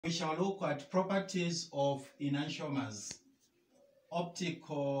We shall look at properties of enantiomers,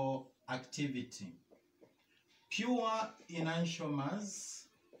 optical activity. Pure enantiomers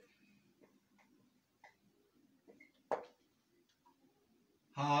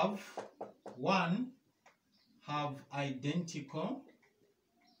have identical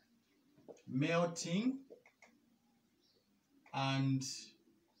melting and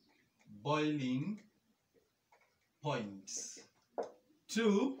boiling points.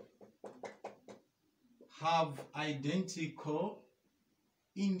 2, have identical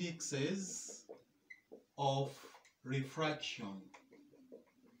indexes of refraction.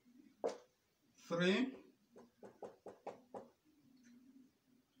 3,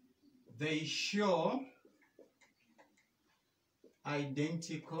 they show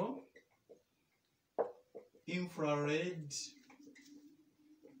identical infrared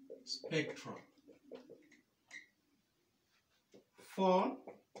spectra. 4,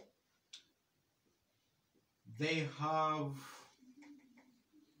 they have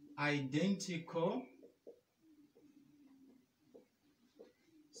identical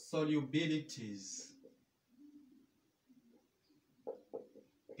solubilities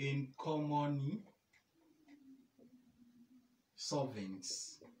in common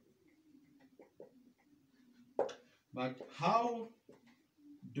solvents. But how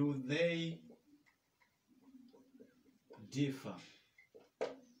do they differ?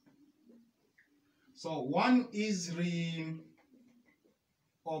 So one is the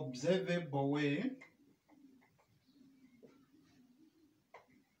observable way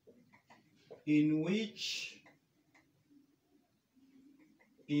in which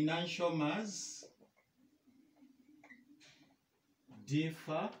enantiomers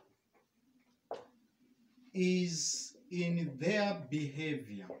differ is in their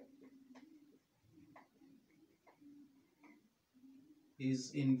behavior.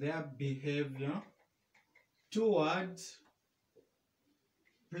 Toward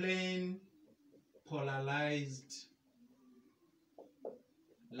plane-polarized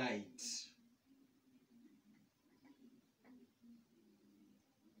light.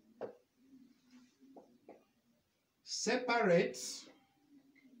 Separate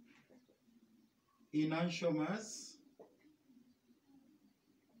enantiomers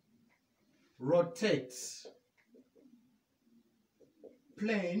rotate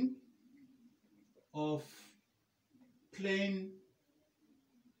plane of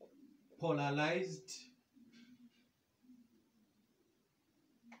plane-polarized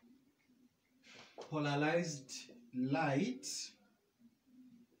light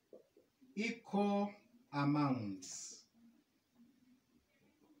equal amounts,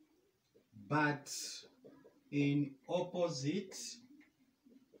 but in opposite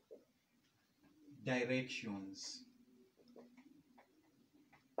directions.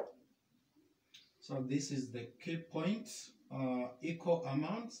 So this is the key point, equal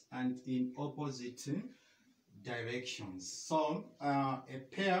amounts and in opposite directions. So a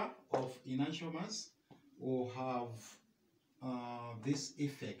pair of enantiomers will have this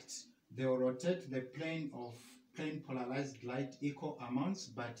effect. They will rotate the plane of plane-polarized light equal amounts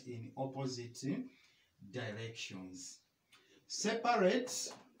but in opposite directions.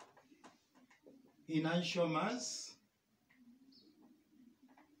 Separate enantiomers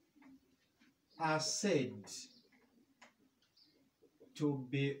are said to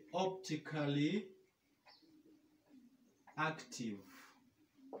be optically active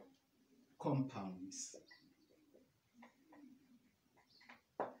compounds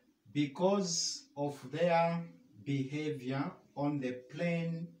because of their behavior on the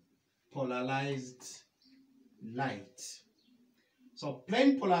plane-polarized light. So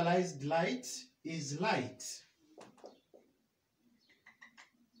plane-polarized light is light.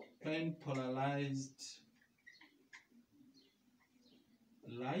 Plane-polarized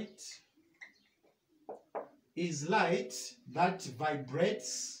light is light that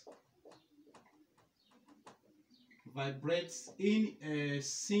vibrates in a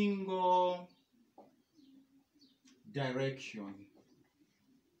single direction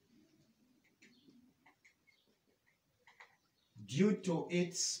due to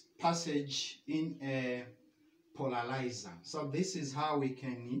its passage in a polarizer. So this is how we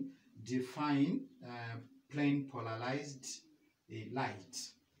can define plane polarized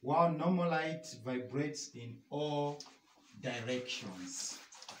light, while normal light vibrates in all directions.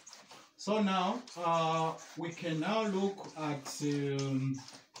 So now we can now look at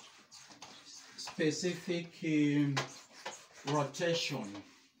specific rotation.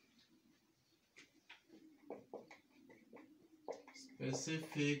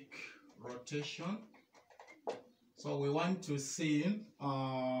 So we want to see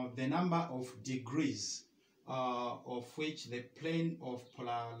the number of degrees of which the plane of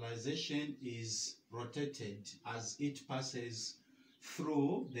polarization is rotated as it passes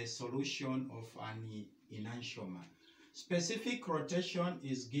through the solution of an enantiomer. Specific rotation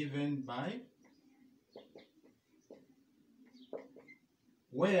is given by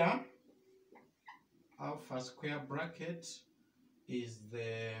where alpha square bracket is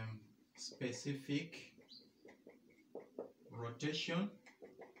the specific rotation,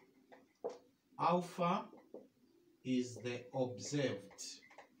 alpha is the observed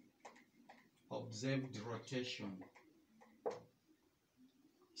rotation,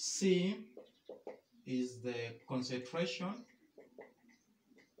 C is the concentration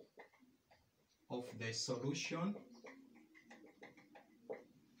of the solution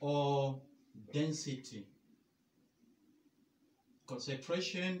or density.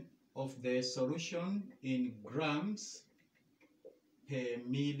 Concentration of the solution in grams per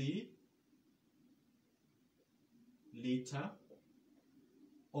milliliter,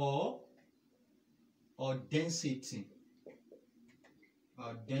 or density.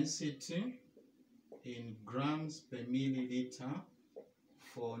 Density in grams per milliliter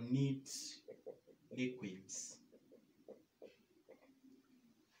for neat liquids.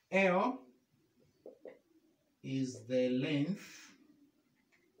 L is the length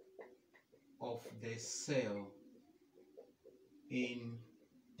of the cell in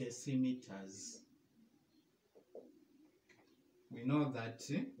decimeters. We know that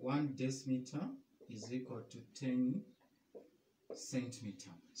 1 decimeter is equal to 10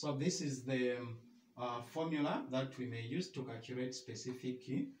 centimeter. So this is the formula that we may use to calculate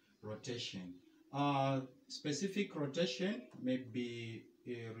specific rotation. Specific rotation may be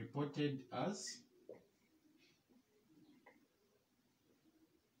reported as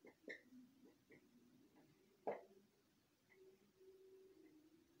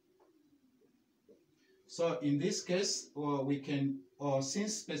so in this case we can,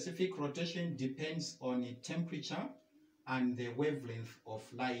 since specific rotation depends on the temperature and the wavelength of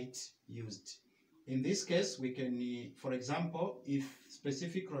light used. In this case, we can, for example, if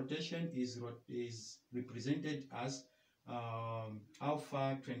specific rotation is represented as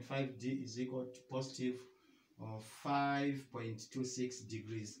alpha 25D is equal to positive 5.26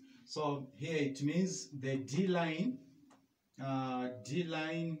 degrees. So here it means the D line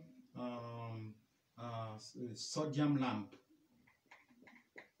sodium lamp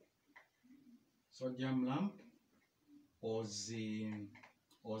was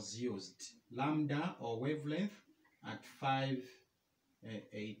used. Lambda or wavelength at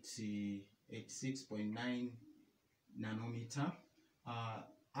 86.9 nanometer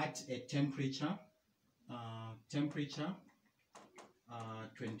at a temperature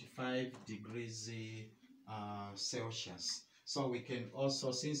 25 degrees Celsius. So we can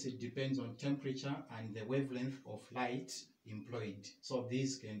also, since it depends on temperature and the wavelength of light employed, so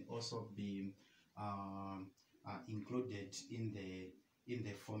these can also be included in the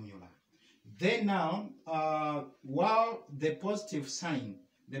formula. Then now, while the positive sign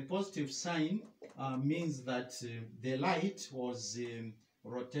means that the light was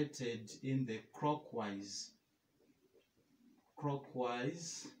rotated in the clockwise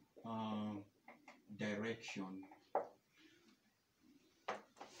direction.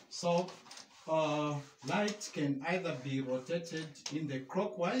 So light can either be rotated in the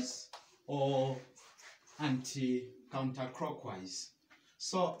clockwise or counterclockwise.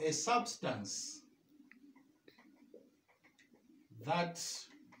 So a substance that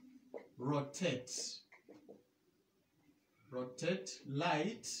rotates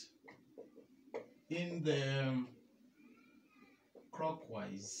light in the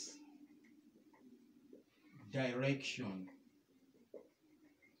clockwise direction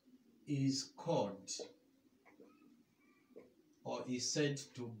is called, or is said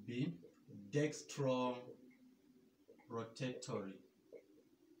to be, dextro-rotatory.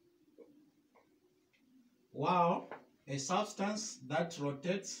 While a substance that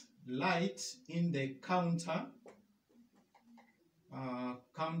rotates light in the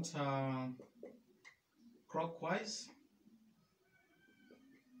counterclockwise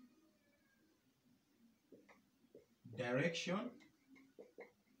direction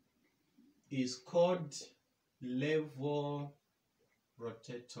is called level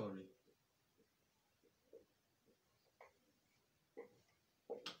rotatory,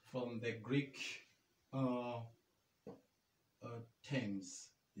 from the Greek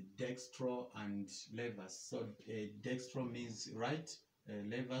terms dextro and levus. So dextro means right,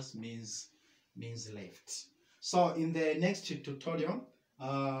 levus means left. So in the next tutorial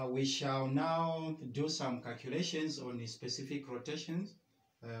We shall now do some calculations on the specific rotations.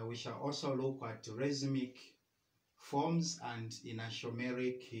 We shall also look at rhythmic forms and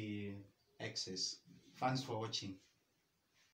enantiomeric axes. Thanks for watching.